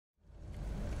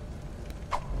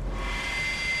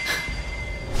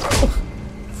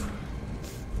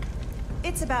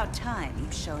It's about time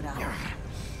you showed up.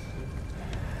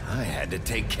 I had to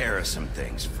take care of some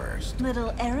things first.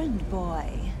 Little errand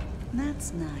boy.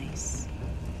 That's nice.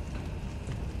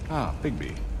 Ah,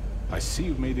 Bigby. I see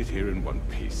you made it here in one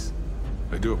piece.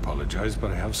 I do apologize, but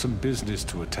I have some business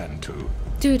to attend to.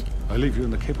 Dude. I leave you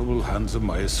in the capable hands of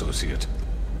my associate.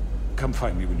 Come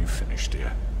find me when you finish,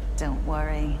 dear. Don't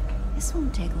worry. This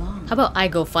won't take long. How about I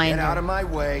go find Get her? out of my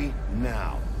way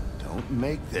now. Don't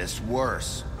make this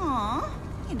worse. Aw,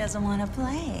 he doesn't want to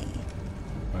play.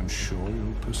 I'm sure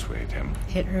you'll persuade him.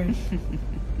 Hit her.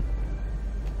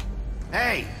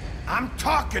 Hey, I'm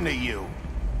talking to you.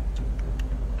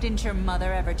 Didn't your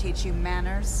mother ever teach you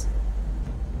manners?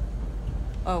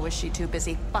 Or was she too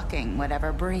busy fucking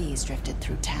whatever breeze drifted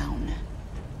through town?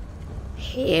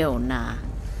 Hell nah.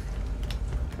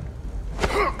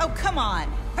 Oh, come on!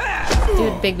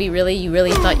 Dude, Bigby, really? You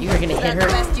really thought you were gonna hit Is that the her?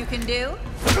 best you can do?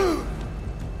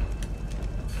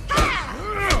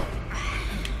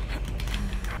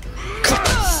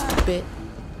 Stupid.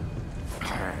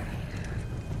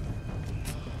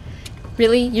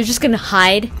 Really? You're just gonna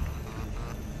hide?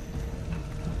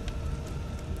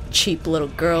 Cheap little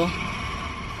girl.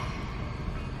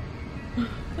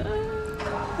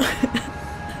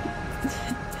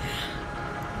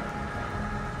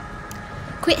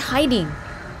 Quit hiding.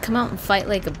 Come out and fight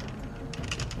like a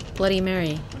Bloody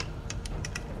Mary.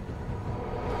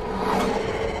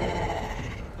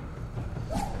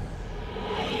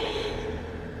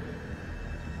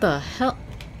 The hell?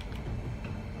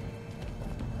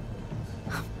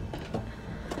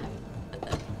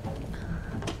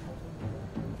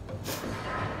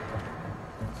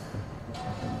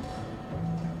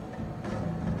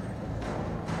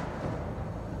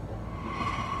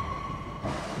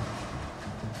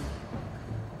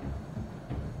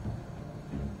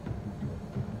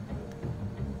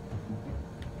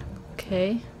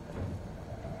 Okay.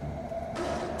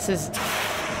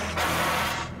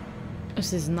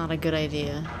 This is not a good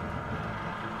idea.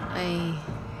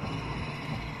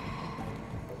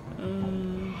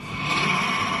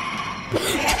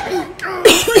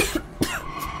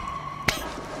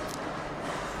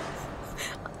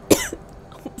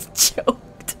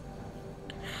 Choked.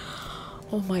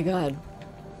 Oh my god.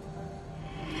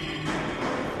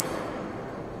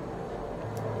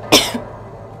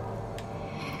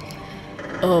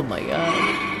 Oh my god.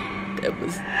 That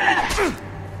was...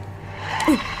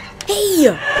 Hey!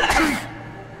 Where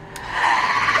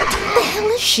the hell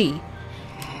is she?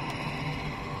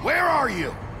 Where are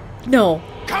you? No.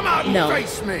 Come out and No.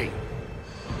 face me.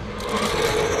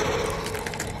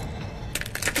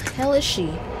 Where the hell is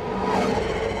she?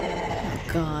 Oh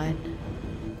god.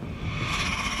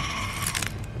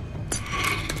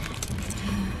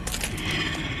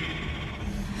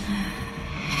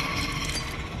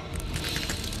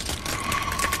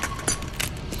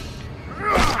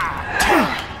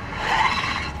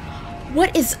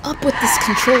 What is up with this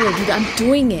controller, dude? I'm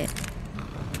doing it.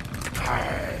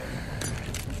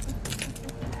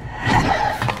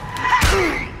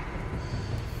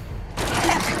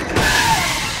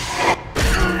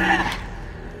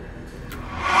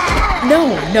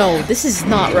 No, this is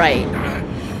not right.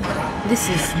 This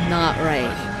is not right.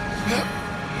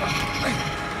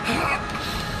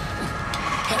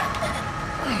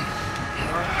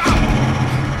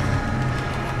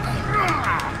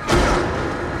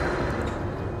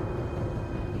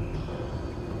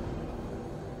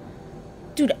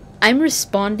 Dude, I'm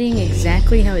responding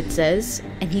exactly how it says,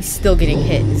 and he's still getting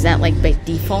hit. Is that like by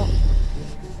default?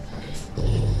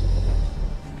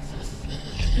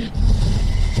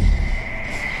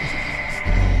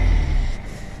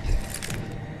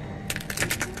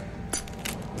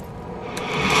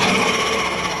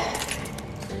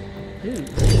 Ooh,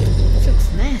 this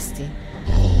looks nasty.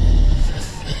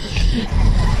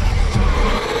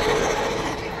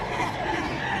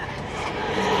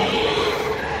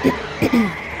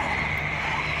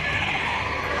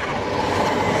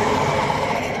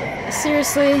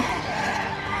 Seriously?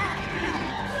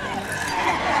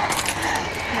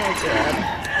 Oh god.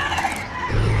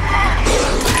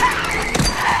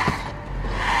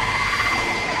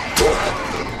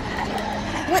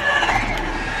 What?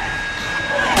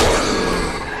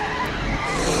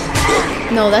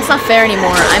 No, that's not fair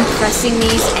anymore. I'm pressing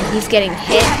these and he's getting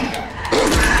hit.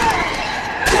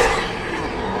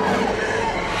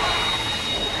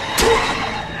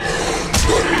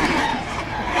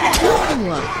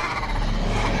 No.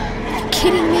 Are you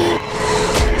kidding me?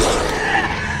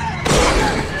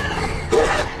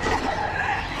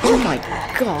 Oh my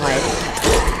god.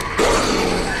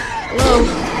 Hello?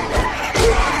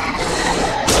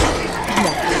 Come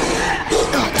on.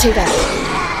 Oh, take that.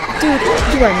 Dude,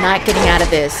 you are not getting out of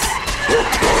this.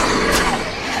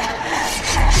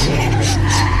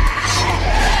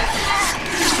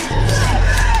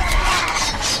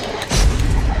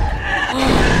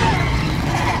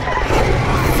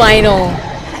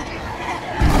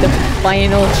 The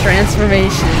final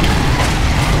transformation.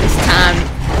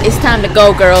 It's time to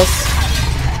go, girls.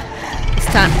 It's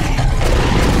time.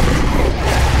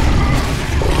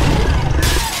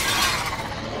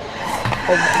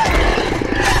 Oh.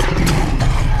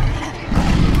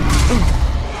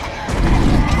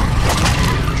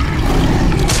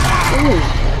 Ooh.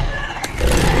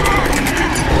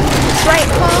 That's right,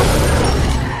 Paul.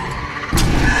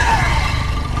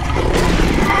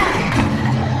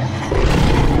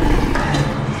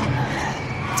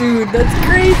 Dude, that's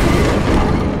crazy.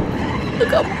 Look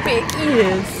how big he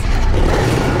is.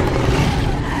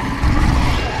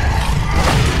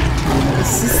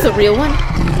 Is this the real one?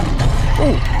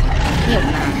 Oh, hell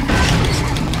nah.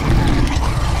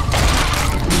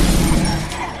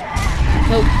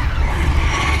 Nope.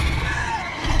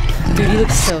 Dude, he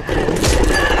looks so cool.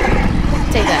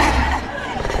 Take that.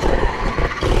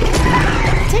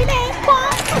 Take that,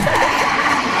 Paul.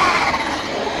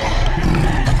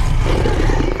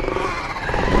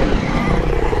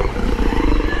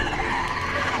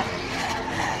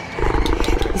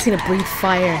 He's gonna breathe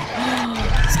fire.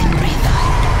 He's gonna breathe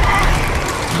fire.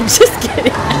 I'm just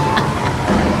kidding.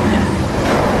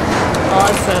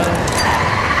 Awesome.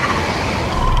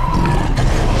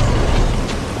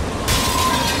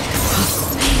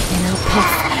 And I'll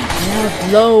puff and I'll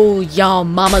blow y'all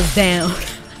mamas down.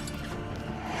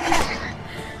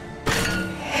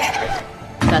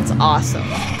 That's awesome.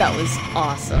 That was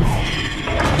awesome.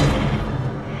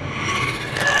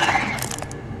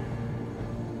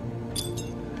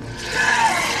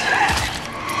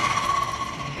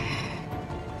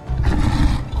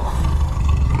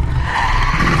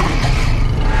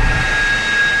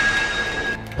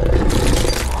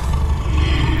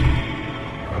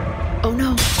 Oh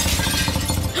no!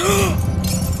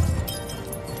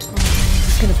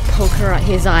 He's gonna poke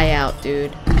his eye out,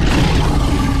 dude.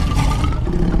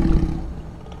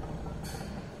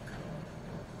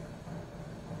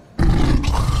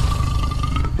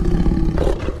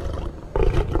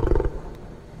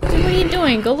 What are you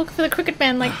doing? Go look for the Crooked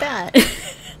Man like that.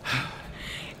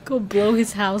 Go blow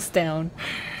his house down.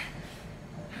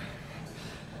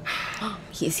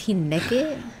 Is he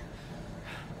naked?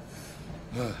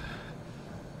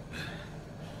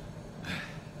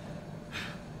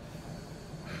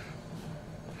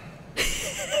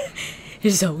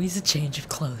 There's always a change of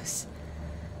clothes.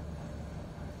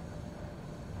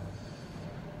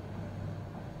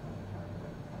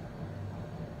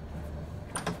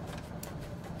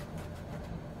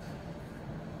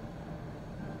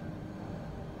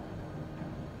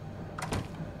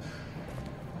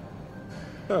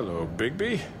 Hello,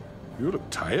 Bigby. You look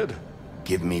tired.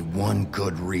 Give me one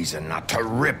good reason not to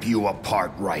rip you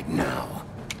apart right now.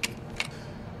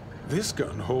 This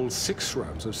gun holds 6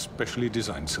 rounds of specially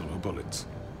designed silver bullets.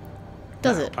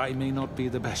 Does it? I may not be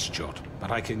the best shot,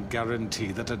 but I can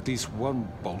guarantee that at least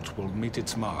one bolt will meet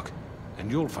its mark,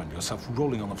 and you'll find yourself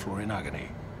rolling on the floor in agony,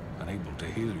 unable to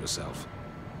heal yourself.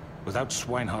 Without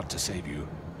Swinehart to save you,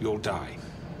 you'll die.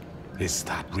 Is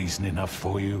that reason enough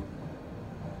for you?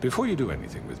 Before you do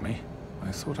anything with me,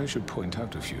 I thought I should point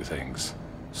out a few things.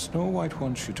 Snow White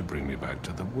wants you to bring me back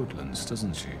to the woodlands,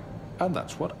 doesn't she? And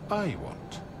that's what I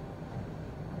want.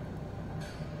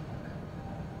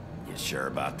 You sure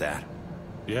about that?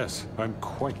 Yes, I'm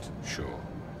quite sure.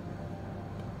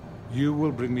 You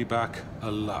will bring me back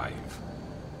alive.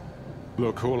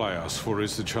 Look, all I ask for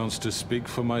is the chance to speak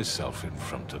for myself in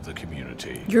front of the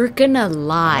community. You're gonna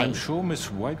lie. I'm sure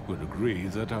Miss White would agree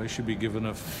that I should be given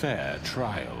a fair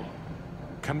trial.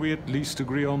 Can we at least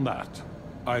agree on that?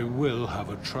 I will have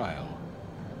a trial.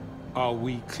 Are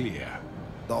we clear?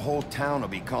 The whole town will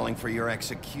be calling for your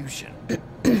execution.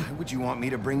 Why would you want me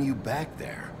to bring you back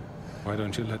there? Why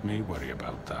don't you let me worry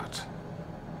about that?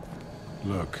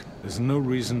 Look, there's no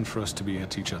reason for us to be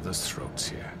at each other's throats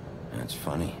here. That's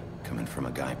funny, coming from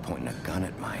a guy pointing a gun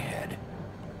at my head.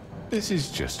 This is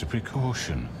just a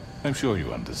precaution. I'm sure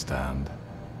you understand.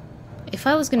 If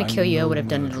I was gonna kill you, I no would have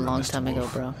done it a murderer, long Mr. time ago,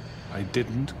 Wolf. bro. I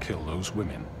didn't kill those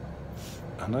women.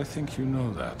 And I think you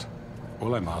know that.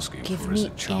 All I'm asking Give for is me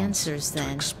a chance answers, to then.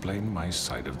 explain my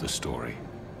side of the story.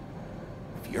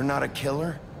 If you're not a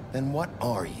killer, then what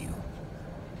are you?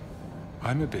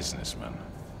 I'm a businessman,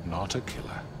 not a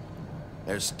killer.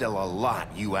 There's still a lot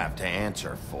you have to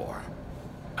answer for.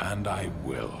 And I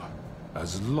will,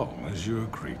 as long as you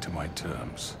agree to my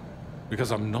terms.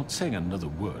 Because I'm not saying another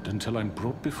word until I'm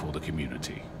brought before the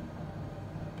community.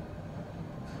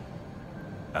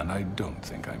 And I don't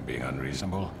think I'm being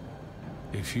unreasonable.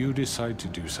 If you decide to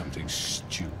do something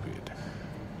stupid,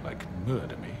 like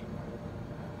murder me,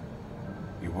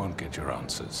 you won't get your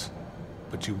answers.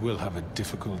 But you will have a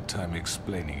difficult time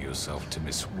explaining yourself to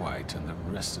Miss White and the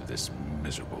rest of this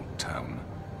miserable town.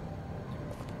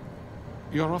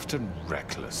 You're often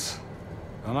reckless,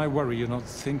 and I worry you're not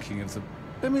thinking of the...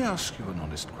 Let me ask you an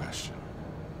honest question.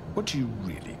 What do you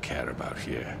really care about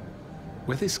here?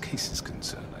 Where this case is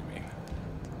concerned, I mean.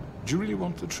 Do you really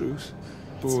want the truth?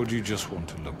 Or do you just want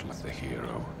to look like the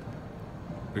hero?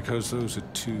 Because those are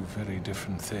two very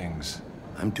different things.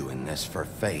 I'm doing this for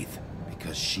Faith,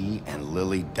 because she and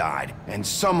Lily died, and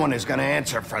someone is gonna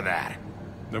answer for that.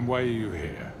 Then why are you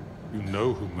here? You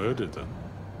know who murdered them.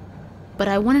 But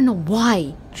I want to know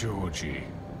why. Georgie.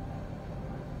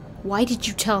 Why did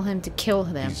you tell him to kill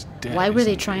them? He's dead, Why were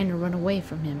they isn't he? trying to run away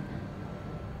from him?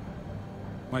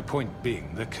 My point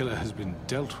being, the killer has been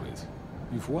dealt with.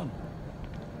 You've won.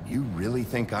 You really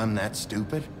think I'm that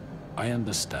stupid? I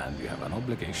understand you have an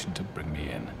obligation to bring me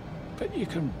in, but you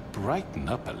can brighten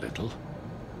up a little.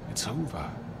 It's over.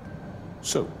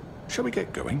 So, shall we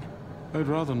get going? I'd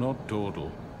rather not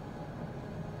dawdle.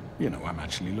 You know, I'm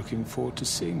actually looking forward to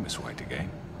seeing Miss White again.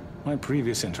 My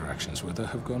previous interactions with her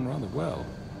have gone rather well.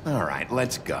 All right,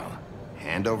 let's go.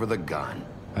 Hand over the gun.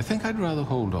 I think I'd rather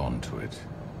hold on to it,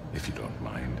 if you don't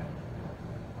mind.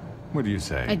 What do you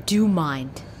say? I do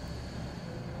mind.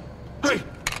 Hey!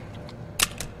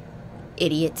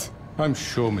 Idiot. I'm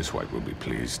sure Miss White will be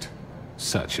pleased.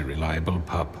 Such a reliable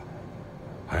pup.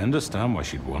 I understand why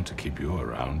she'd want to keep you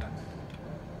around.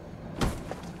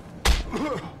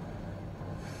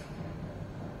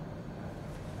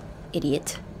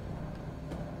 Idiot.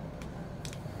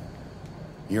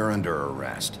 You're under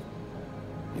arrest.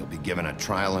 You'll be given a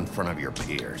trial in front of your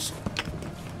peers.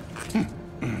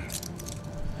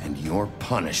 And your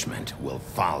punishment will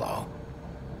follow.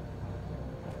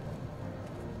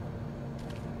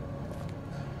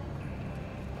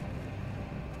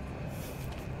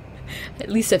 At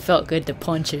least it felt good to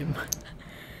punch him.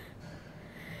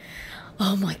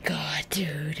 Oh my god,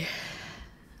 dude.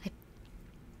 I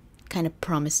kind of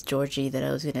promised Georgie that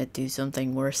I was gonna do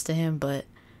something worse to him, but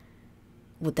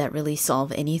would that really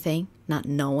solve anything? Not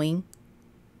knowing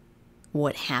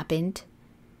what happened?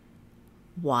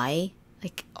 Why?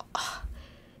 Like,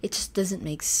 it just doesn't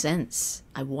make sense.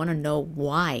 I want to know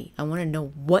why. I want to know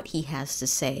what he has to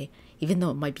say, even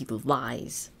though it might be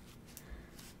lies.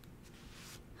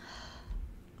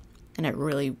 And I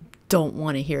really don't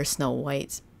want to hear Snow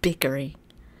White's bickering.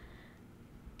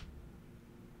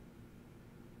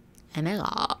 And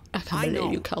I can't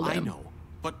believe you killed him. I know.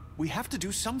 But we have to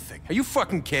do something. Are you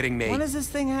fucking kidding me? When is this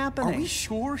thing happening? Are we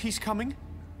sure he's coming?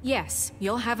 Yes,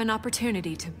 you'll have an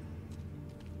opportunity to...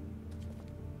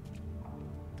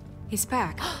 He's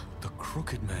back. The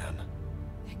Crooked Man.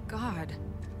 Thank God.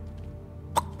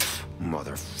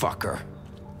 Motherfucker.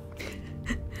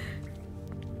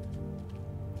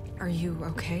 Are you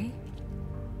okay?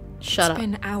 Shut up. It's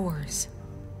been hours.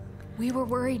 We were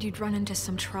worried you'd run into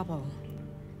some trouble.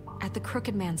 At the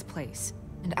Crooked Man's place.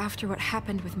 And after what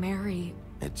happened with Mary...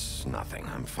 It's nothing.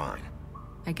 I'm fine.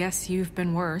 I guess you've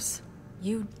been worse.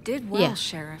 You did well, Yeah.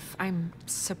 Sheriff. I'm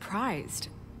surprised.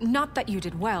 Not that you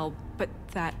did well, but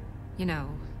that, you know...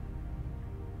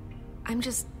 I'm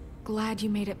just glad you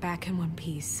made it back in one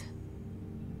piece.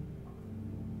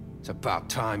 It's about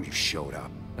time you showed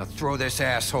up. Now throw this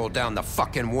asshole down the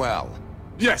fucking well.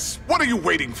 Yes, what are you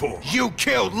waiting for? You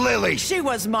killed Lily! She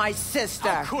was my sister.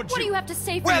 How could What do you? you have to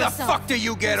say for Where the yourself? fuck do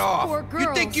you get Those off? poor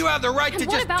You think girls. you have the right And to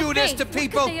what just about do this Faith? to What could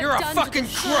people? they have You're a done to fucking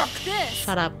deserve crook! This?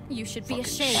 Shut up. You should be Fucking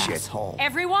ashamed. shithole.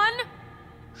 Everyone?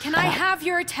 Can I have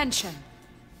your attention?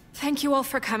 Thank you all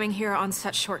for coming here on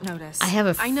such short notice. I have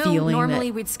a I know feeling normally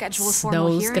that we'd schedule a formal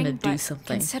Snow's hearing, gonna do but something.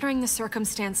 considering the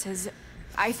circumstances,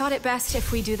 I thought it best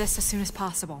if we do this as soon as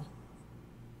possible.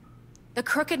 The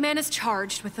Crooked Man is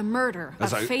charged with the murder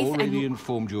As of I Faith already and...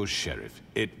 informed your sheriff,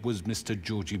 it was Mr.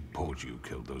 Georgie Porgy who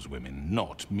killed those women,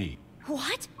 not me.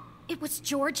 What? It was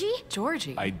Georgie?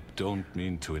 Georgie? I don't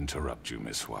mean to interrupt you,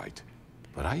 Miss White,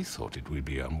 but I thought it would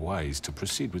be unwise to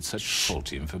proceed with such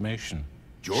faulty information.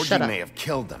 Georgie Shut up. may have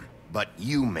killed them, but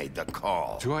you made the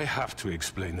call. Do I have to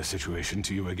explain the situation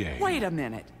to you again? Wait a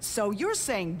minute. So you're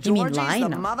saying You mean Georgie's the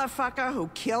lying? motherfucker who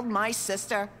killed my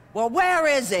sister? Well, where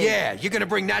is he? Yeah, you're gonna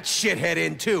bring that shithead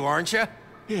in too, aren't you?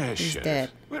 Yes, He's Sheriff.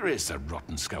 dead. Where is that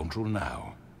rotten scoundrel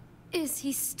now? Is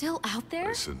he still out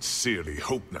there? I sincerely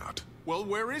hope not. Well,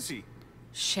 where is he?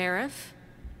 Sheriff?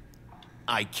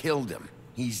 I killed him.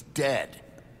 He's dead.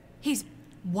 He's...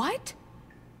 what?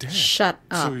 Dead. Shut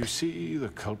up. So you see, the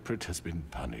culprit has been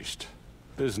punished.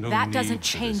 There's no That need doesn't for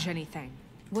change this. anything.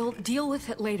 We'll deal with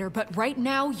it later, but right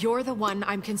now, you're the one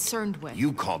I'm concerned with.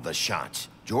 You called the shots.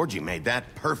 Georgie made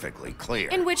that perfectly clear.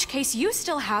 In which case, you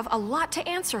still have a lot to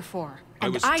answer for. I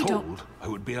And was told I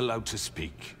would be allowed to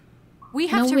speak. We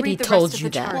have to Nobody read the told rest of you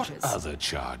the that. charges. What other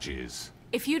charges?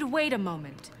 If you'd wait a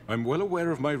moment. I'm well aware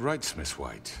of my rights, Miss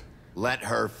White. Let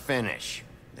her finish.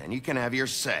 Then you can have your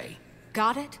say.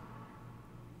 Got it?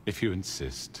 If you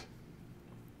insist.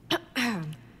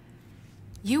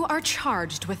 You are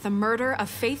charged with the murder of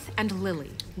Faith and Lily,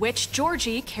 which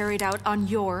Georgie carried out on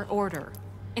your order,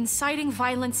 inciting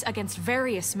violence against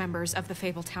various members of the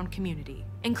Fabletown community,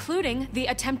 including the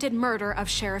attempted murder of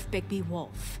Sheriff Bigby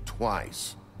Wolf.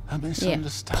 Twice. A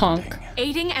misunderstanding. punk.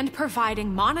 Aiding and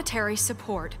providing monetary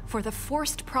support for the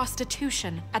forced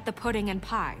prostitution at the Pudding and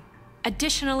Pie.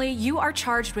 Additionally, you are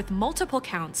charged with multiple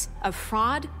counts of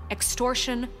fraud,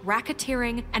 extortion,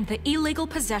 racketeering, and the illegal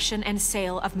possession and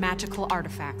sale of magical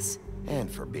artifacts. And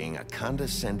for being a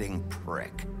condescending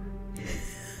prick.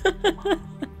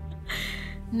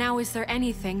 Now, is there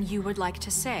anything you would like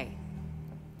to say?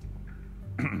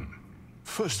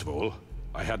 First of all,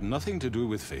 I had nothing to do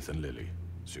with Faith and Lily,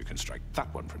 so you can strike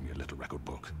that one from your little record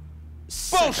book.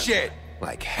 Bullshit!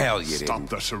 Like hell you Stop didn't.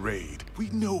 the charade. We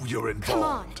know you're Come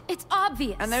on, involved. it's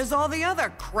obvious. And there's all the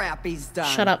other crap he's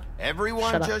done. Shut up.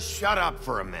 Everyone Shut up. just shut up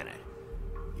for a minute.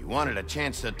 You wanted a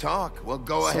chance to talk? Well,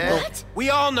 go ahead. What? We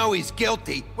all know he's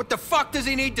guilty. What the fuck does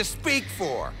he need to speak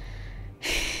for?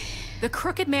 The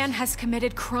Crooked Man has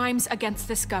committed crimes against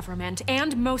this government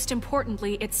and, most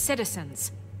importantly, its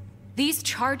citizens. These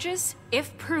charges,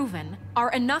 if proven,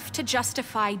 are enough to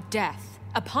justify death,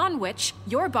 upon which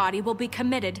your body will be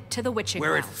committed to the witching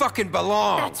Where it well. fucking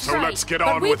belongs. That's So right. let's get But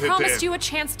on we with it promised then. you a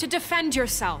chance to defend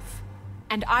yourself,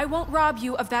 and I won't rob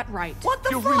you of that right. What the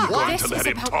You're fuck? really going This to let is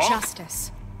him about talk?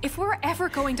 justice. If we're ever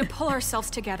going to pull ourselves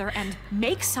together and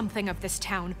make something of this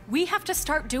town, we have to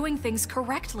start doing things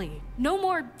correctly. No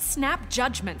more snap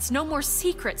judgments, no more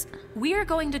secrets. We are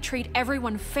going to treat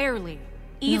everyone fairly,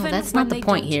 even No, that's when not the they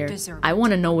point don't here. deserve I it.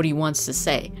 want to know what he wants to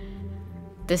say.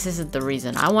 This isn't the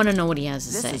reason. I want to know what he has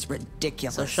to This say. is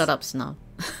ridiculous. So shut up, Snob.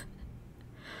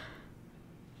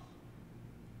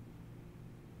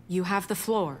 You have the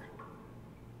floor.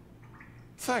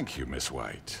 Thank you, Miss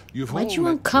White. You've Why'd all you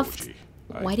met uncuff- Georgie.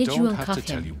 why did you I don't have uncuff to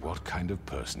tell him? you what kind of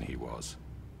person he was.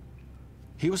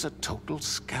 He was a total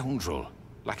scoundrel,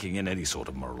 lacking in any sort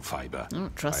of moral fiber. I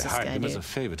don't trust I this hired guy, him as dude. a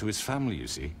favor to his family, you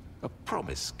see. A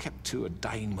promise kept to a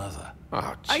dying mother.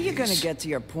 Oh, Are you jeez. gonna get to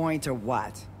your point or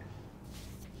what?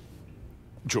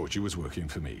 Georgie was working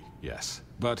for me, yes.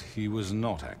 But he was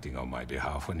not acting on my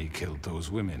behalf when he killed those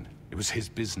women. It was his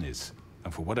business.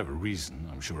 And for whatever reason,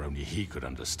 I'm sure only he could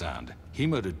understand, he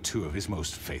murdered 2 of his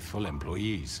most faithful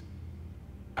employees.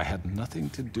 I had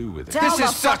nothing to do with it. Tell This the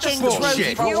is such fucking bullshit.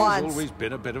 truth for He's once. always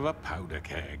been a bit of a powder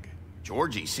keg.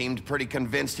 Georgie seemed pretty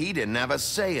convinced he didn't have a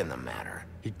say in the matter.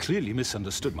 He clearly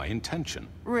misunderstood my intention.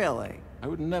 Really? I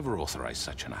would never authorize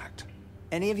such an act.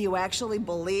 Any of you actually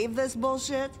believe this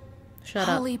bullshit? Shut up.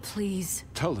 Holly, please.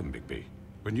 Tell them, Bigby,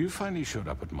 when you finally showed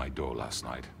up at my door last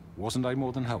night, wasn't I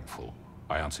more than helpful?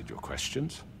 I answered your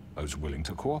questions. I was willing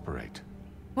to cooperate.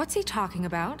 What's he talking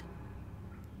about?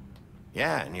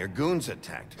 Yeah, and your goons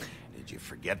attacked her. Did you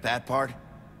forget that part?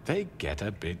 They get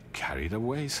a bit carried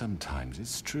away sometimes,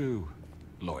 it's true.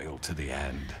 Loyal to the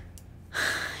end.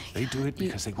 They do it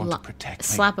because they want to protect me.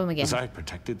 slap him again. As I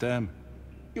protected them.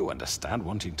 You understand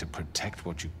wanting to protect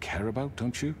what you care about,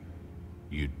 don't you?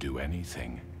 You'd do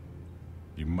anything.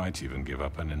 You might even give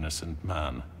up an innocent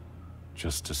man.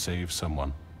 Just to save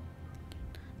someone.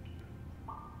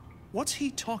 What's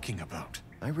he talking about?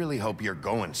 I really hope you're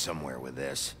going somewhere with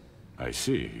this. I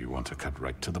see, you want to cut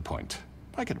right to the point.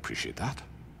 I can appreciate that.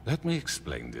 Let me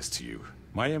explain this to you.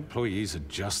 My employees are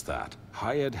just that,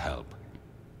 hired help.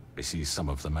 I see some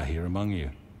of them are here among you.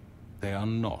 They are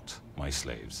not my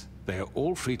slaves. They are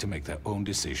all free to make their own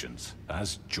decisions,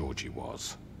 as Georgie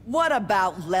was. What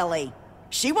about Lily?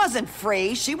 She wasn't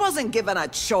free. She wasn't given a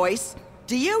choice.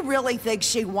 Do you really think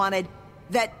she wanted...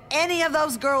 that any of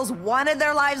those girls wanted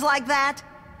their lives like that?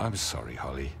 I'm sorry,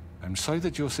 Holly. I'm sorry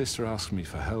that your sister asked me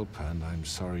for help, and I'm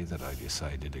sorry that I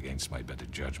decided against my better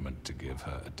judgment to give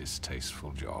her a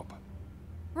distasteful job.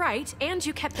 Right, and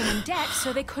you kept them in debt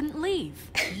so they couldn't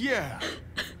leave. Yeah,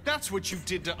 that's what you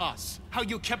did to us. How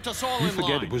you kept us all You in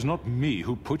forget line. it was not me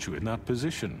who put you in that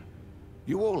position.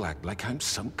 You all act like I'm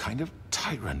some kind of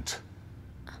tyrant.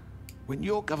 When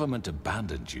your government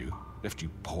abandoned you, left you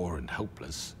poor and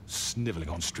helpless, sniveling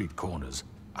on street corners,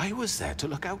 I was there to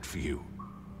look out for you.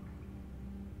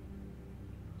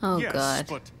 Oh, yes, God.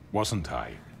 but Wasn't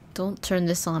I? Don't turn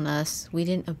this on us. We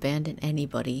didn't abandon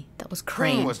anybody. That was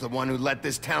Crane. Crane was the one who let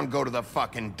this town go to the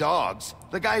fucking dogs.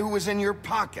 The guy who was in your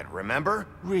pocket, remember?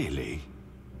 Really?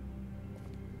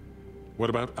 What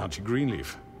about Auntie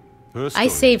Greenleaf? I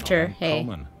saved her, hey.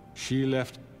 Common. She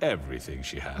left everything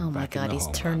she had. Oh my back in god, the he's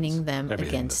homelands. turning them Everything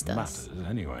against that us. matters,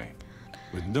 anyway.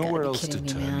 With nowhere else to kidding me,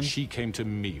 turn, man. she came to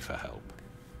me for help.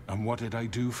 And what did I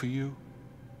do for you?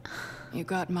 You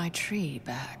got my tree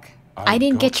back. I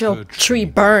didn't got get your her tree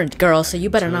burned, girl, so you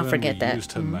better not Turn, forget we that.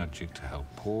 used her magic to help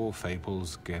poor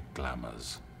Fables get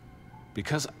glamours.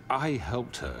 Because I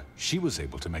helped her, she was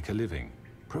able to make a living,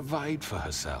 provide for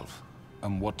herself.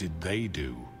 And what did they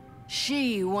do?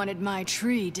 She wanted my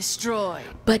tree destroyed.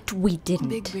 But we didn't.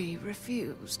 Bigby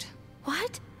refused.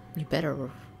 What? You better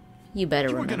You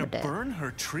were remember gonna that. burn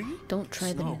her tree? Don't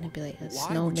try to Snow, manipulate us. why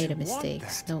Snow would made you a want mistake.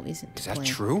 that? Snow isn't to Is that blame.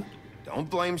 true? Don't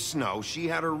blame Snow. She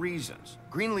had her reasons.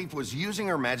 Greenleaf was using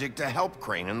her magic to help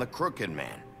Crane and the Crooked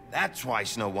Man. That's why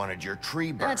Snow wanted your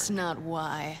tree burned. That's not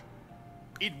why.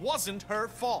 It wasn't her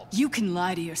fault. You can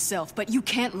lie to yourself, but you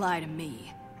can't lie to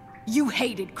me. You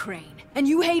hated Crane, and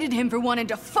you hated him for wanting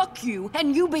to fuck you,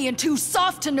 and you being too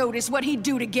soft to notice what he'd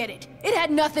do to get it. It had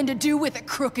nothing to do with a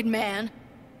Crooked Man.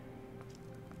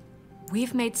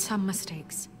 We've made some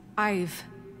mistakes. I've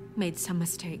made some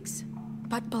mistakes.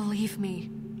 But believe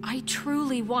me, I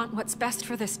truly want what's best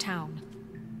for this town.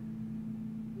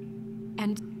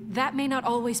 And that may not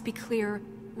always be clear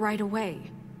right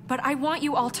away. But I want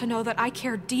you all to know that I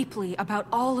care deeply about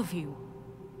all of you.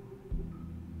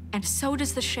 And so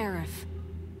does the sheriff.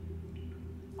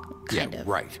 Kind of.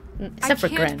 Right. Except for I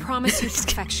can't Gren. promise you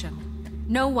perfection.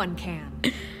 No one can.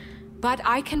 But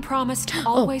I can promise to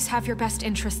always have your best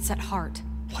interests at heart.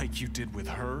 Like you did with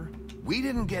her? We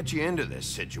didn't get you into this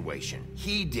situation.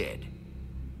 He did.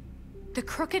 The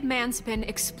Crooked Man's been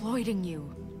exploiting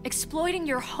you. Exploiting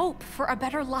your hope for a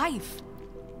better life.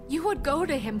 You would go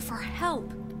to him for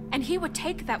help, and he would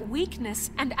take that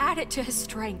weakness and add it to his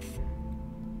strength.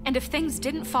 And if things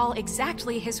didn't fall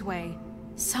exactly his way,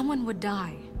 someone would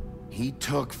die. He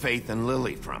took Faith and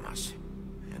Lily from us.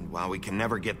 And while we can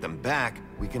never get them back,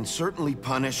 we can certainly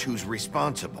punish who's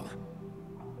responsible.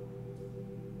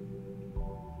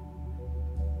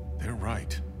 They're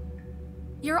right.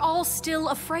 You're all still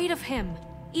afraid of him,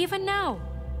 even now.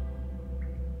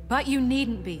 But you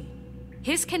needn't be.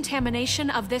 His contamination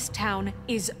of this town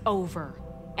is over,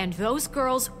 and those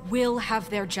girls will have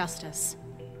their justice.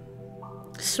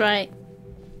 That's right.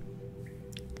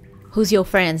 Who's your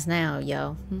friends now,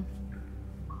 yo?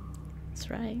 That's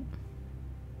right.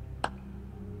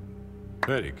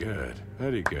 Very good,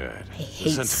 very good. I The hate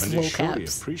sentiment is slow surely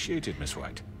caps. appreciated, Miss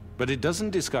White. But it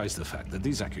doesn't disguise the fact that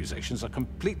these accusations are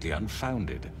completely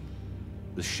unfounded.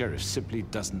 The sheriff simply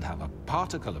doesn't have a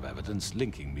particle of evidence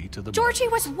linking me to the Georgie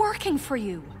murders. was working for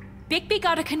you. Bigby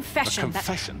got a A confession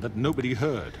confession that nobody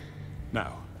heard.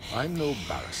 Now, I'm no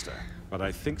barrister, but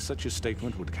I think such a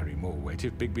statement would carry more weight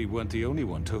if Bigby weren't the only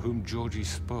one to whom Georgie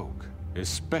spoke.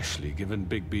 Especially given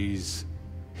Bigby's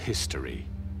history.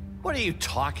 What are you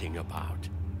talking about?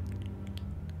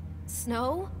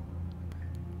 Snow?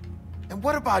 And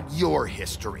what about your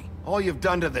history? All you've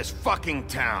done to this fucking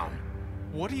town?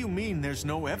 What do you mean there's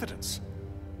no evidence?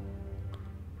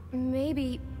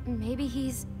 Maybe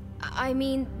he's... I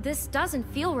mean, this doesn't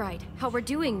feel right, how we're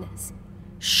doing this.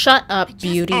 Shut up,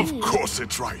 Beauty. Of course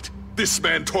it's right. This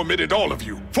man tormented all of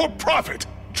you for profit.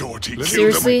 Georgie killed him.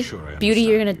 Seriously? make sure I Beauty,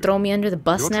 you're understand. gonna throw me under the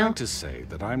bus You're now? trying to say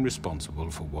that I'm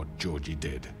responsible for what Georgie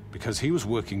did, because he was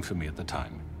working for me at the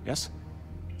time, yes?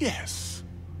 Yes.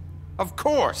 Of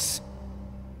course.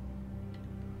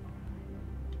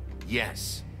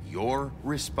 Yes, you're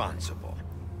responsible.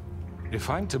 If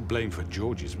I'm to blame for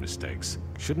Georgie's mistakes,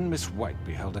 shouldn't Miss White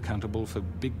be held accountable for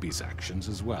Bigby's actions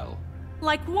as well?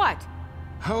 Like what?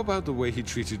 How about the way he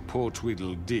treated poor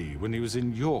Tweedledee when he was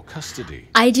in your custody?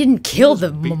 I didn't kill the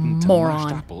Beaten to mashed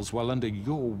moron. apples while under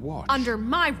your watch. Under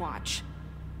my watch.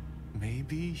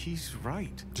 Maybe he's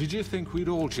right. Did you think we'd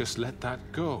all just let that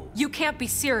go? You can't be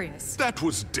serious. That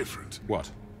was different.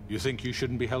 What? You think you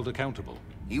shouldn't be held accountable?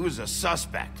 He was a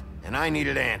suspect, and I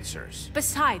needed answers.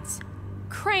 Besides,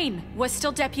 Crane was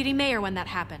still deputy mayor when that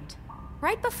happened.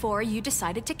 Right before you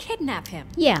decided to kidnap him.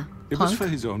 Yeah, It was punk. for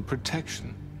his own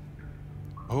protection.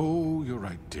 Oh, you're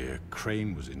right, dear.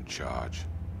 Crane was in charge.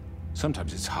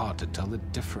 Sometimes it's hard to tell the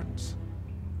difference.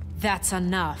 That's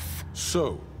enough.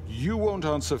 So, you won't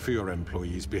answer for your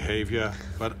employees' behavior,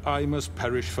 but I must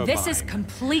perish for This mine. is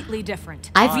completely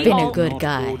different. I've We been a all- good Not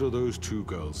guy. order those two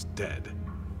girls dead.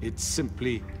 It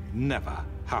simply never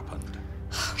happened.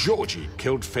 Georgie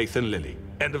killed Faith and Lily.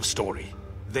 End of story.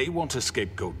 They want to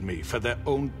scapegoat me for their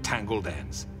own tangled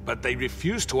ends, but they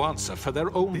refuse to answer for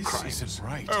their own crimes. This isn't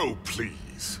right. Oh,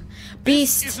 please.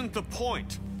 Beast. This isn't the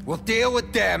point. We'll deal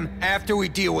with them after we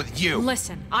deal with you.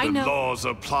 Listen, I know. The laws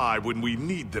apply when we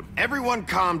need them. Everyone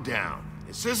calm down.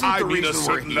 This isn't I the mean, a reason we're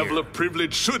certain here. level of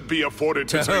privilege should be afforded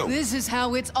to who? This is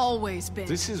how it's always been.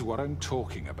 This is what I'm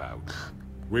talking about.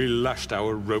 We lashed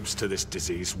our ropes to this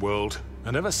diseased world,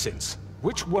 and ever since,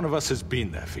 which one of us has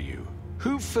been there for you?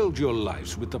 Who filled your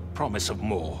lives with the promise of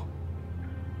more?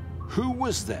 Who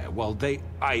was there while they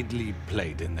idly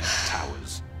played in their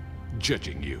towers,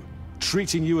 judging you,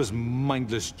 treating you as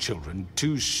mindless children,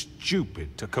 too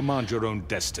stupid to command your own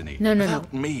destiny? No.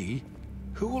 Without me,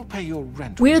 who will pay your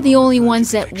rent? We're when the you're on only verge ones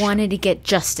of that eviction? wanted to get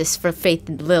justice for Faith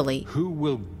and Lily. Who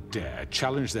will dare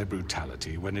challenge their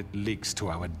brutality when it leaks to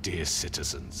our dear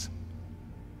citizens?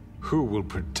 Who will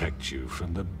protect you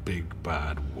from the big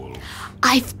bad wolf?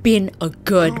 I've been a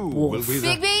good Who will wolf. be the...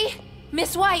 Bigby?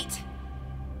 Miss White!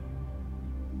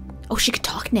 Oh, she could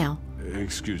talk now.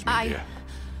 Excuse me, dear.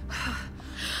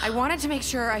 I wanted to make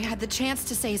sure I had the chance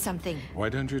to say something. Why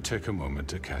don't you take a moment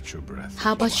to catch your breath?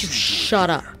 How about you shut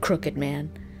up, crooked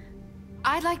man?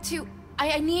 I'd like to...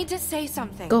 I need to say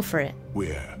something. Go for it.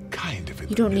 We're kind of in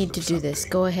You don't need to do this.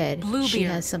 Go ahead. She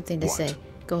Bluebeard. has something to say.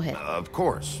 Go ahead. Of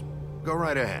course. Go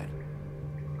right ahead.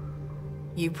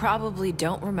 You probably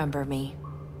don't remember me.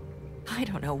 I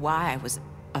don't know why I was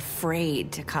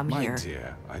afraid to come My here.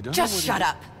 dear, I don't Just know shut what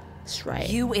up. That's right.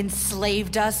 You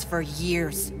enslaved us for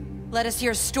years. Let us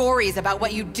hear stories about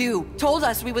what you do. Told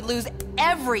us we would lose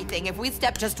everything if we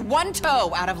stepped just one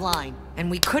toe out of line. And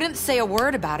we couldn't say a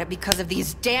word about it because of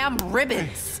these damn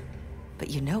ribbons. But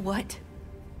you know what?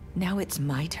 Now it's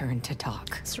my turn to talk.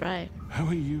 That's right. How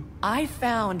are you? I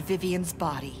found Vivian's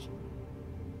body.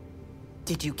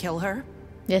 Did you kill her?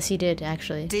 Yes, he did,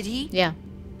 actually. Did he? Yeah.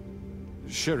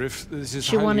 Sheriff, this is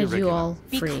She highly wanted you irregular. all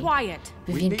Be free. quiet.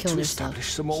 Vivian need killed to herself. establish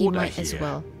some He order might as here.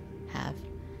 well have.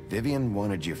 Vivian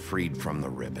wanted you freed from the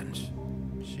ribbons.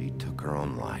 She took her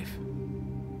own life.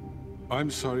 I'm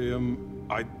sorry,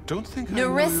 I don't think I know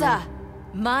Nerissa!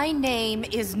 your- My name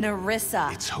is Nerissa.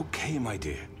 It's okay, my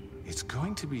dear. It's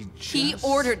going to be just... He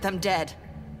ordered them dead.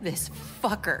 This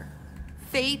fucker.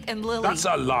 Faith and Lily. That's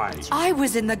a lie. I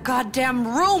was in the goddamn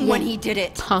room when he did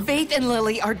it. Punk. Faith and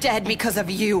Lily are dead because of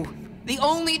you. The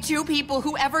only two people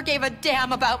who ever gave a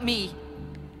damn about me.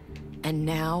 And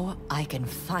now I can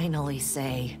finally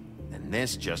say... And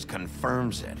this just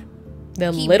confirms it.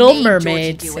 The he Little made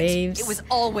Mermaid Georgie do saves. It was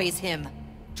always him.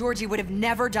 Georgie would have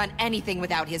never done anything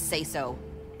without his say-so.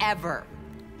 Ever.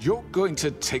 You're going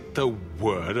to take the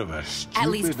word of a stupid... At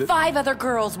least 5 other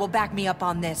girls will back me up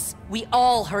on this. We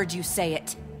all heard you say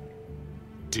it.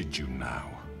 Did you now?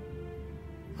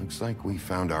 Looks like we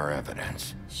found our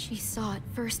evidence. She saw it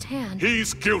firsthand.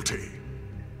 He's guilty.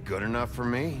 Good enough for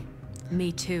me.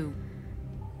 Me too.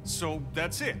 So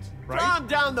that's it, right? Calm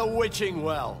down the witching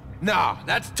well. Nah,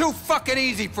 that's too fucking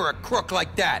easy for a crook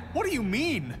like that. What do you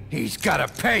mean? He's gotta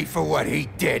pay for what he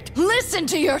did. Listen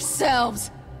to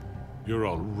yourselves! You're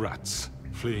all rats,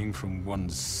 fleeing from one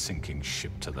sinking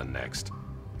ship to the next.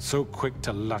 So quick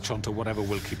to latch onto whatever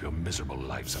will keep your miserable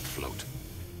lives afloat.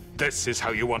 This is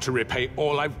how you want to repay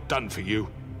all I've done for you?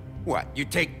 What, you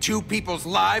take 2 people's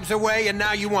lives away and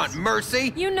now you want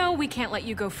mercy? You know we can't let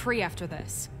you go free after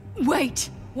this. Wait!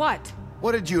 What?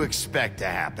 What did you expect to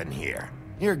happen here?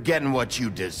 You're getting what you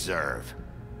deserve.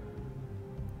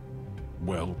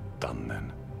 Well done,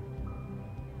 then.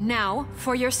 Now,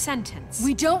 for your sentence.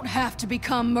 We don't have to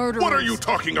become murderers. What are you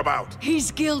talking about?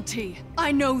 He's guilty.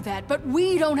 I know that, but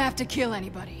we don't have to kill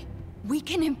anybody. We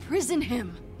can imprison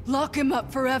him. Lock him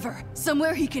up forever.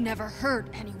 Somewhere he can never hurt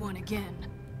anyone again.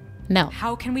 No.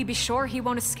 How can we be sure he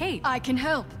won't escape? I can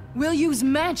help. We'll use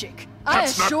magic.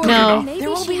 That's not assure good No. enough. Maybe There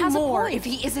will she be has more a point. if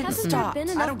he isn't Hasn't stopped. there been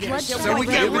I enough don't get it. bloodshed So we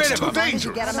get rid of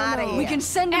him. Get him out of here. We can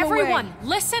send him Everyone, away.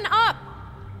 listen up!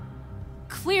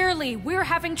 Clearly, we're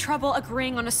having trouble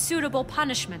agreeing on a suitable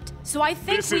punishment. So I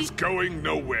think This is going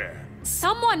nowhere.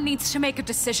 someone needs to make a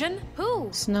decision. Who?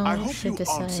 Snow I hope should you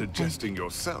decide. aren't suggesting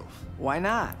yourself. Why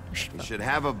not? We should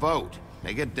have a vote.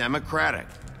 Make it democratic.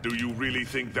 Do you really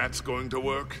think that's going to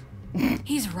work?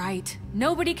 He's right.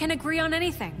 Nobody can agree on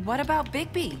anything. What about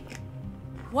Bigby?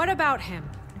 What about him?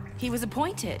 He was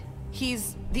appointed.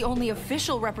 He's the only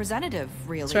official representative,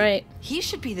 really. That's right. He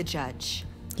should be the judge.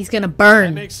 He's gonna That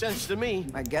burn. makes sense to me.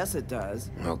 I guess it does.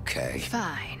 Okay.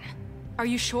 Fine. Are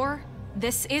you sure?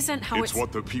 This isn't how It's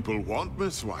what the people want,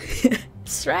 Miss White.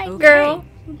 That's right, Okay. girl.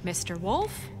 Mr.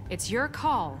 Wolf, it's your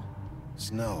call.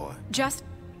 Snow, Just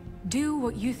do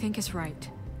what you think is right.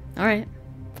 Alright.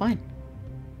 Fine.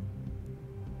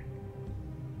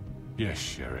 Yes,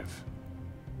 Sheriff.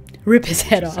 Rip his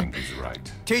head off. He's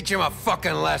right. Teach him a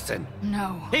fucking lesson.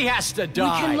 No. He has to We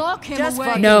die. can lock him Just away.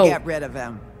 fucking No. get rid of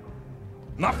him.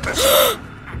 Not this.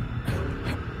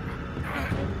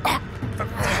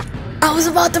 I was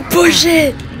about to push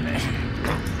it.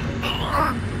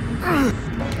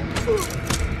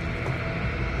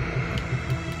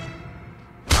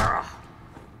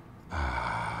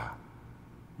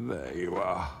 There you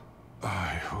are.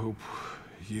 I hope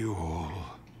you all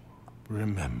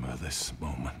remember this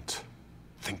moment.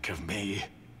 Think of me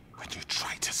when you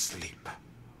try to sleep.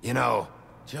 You know,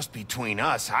 just between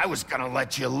us, I was gonna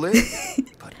let you live.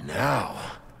 But now...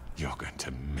 You're going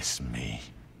to miss me.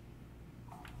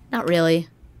 Not really.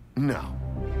 No,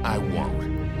 I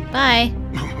won't. Bye.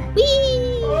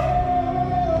 Whee!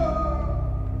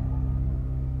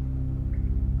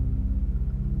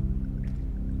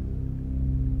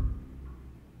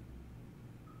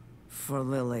 For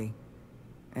Lily.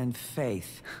 And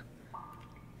Faith.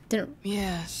 Didn't...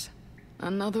 Yes.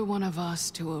 Another one of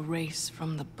us to erase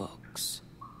from the books.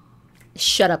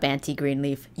 Shut up, Auntie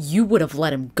Greenleaf. You would have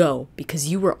let him go because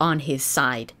you were on his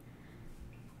side.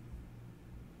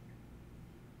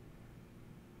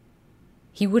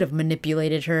 He would have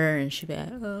manipulated her and she'd be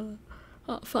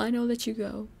like, fine, I'll let you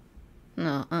go.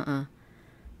 No,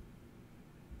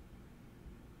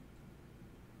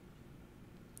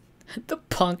 The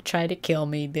punk tried to kill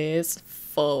me, this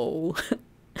foe.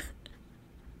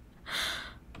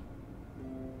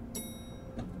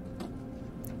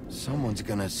 Someone's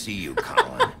gonna see you,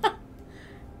 Colin.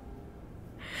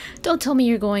 Don't tell me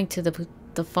you're going to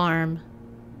the farm.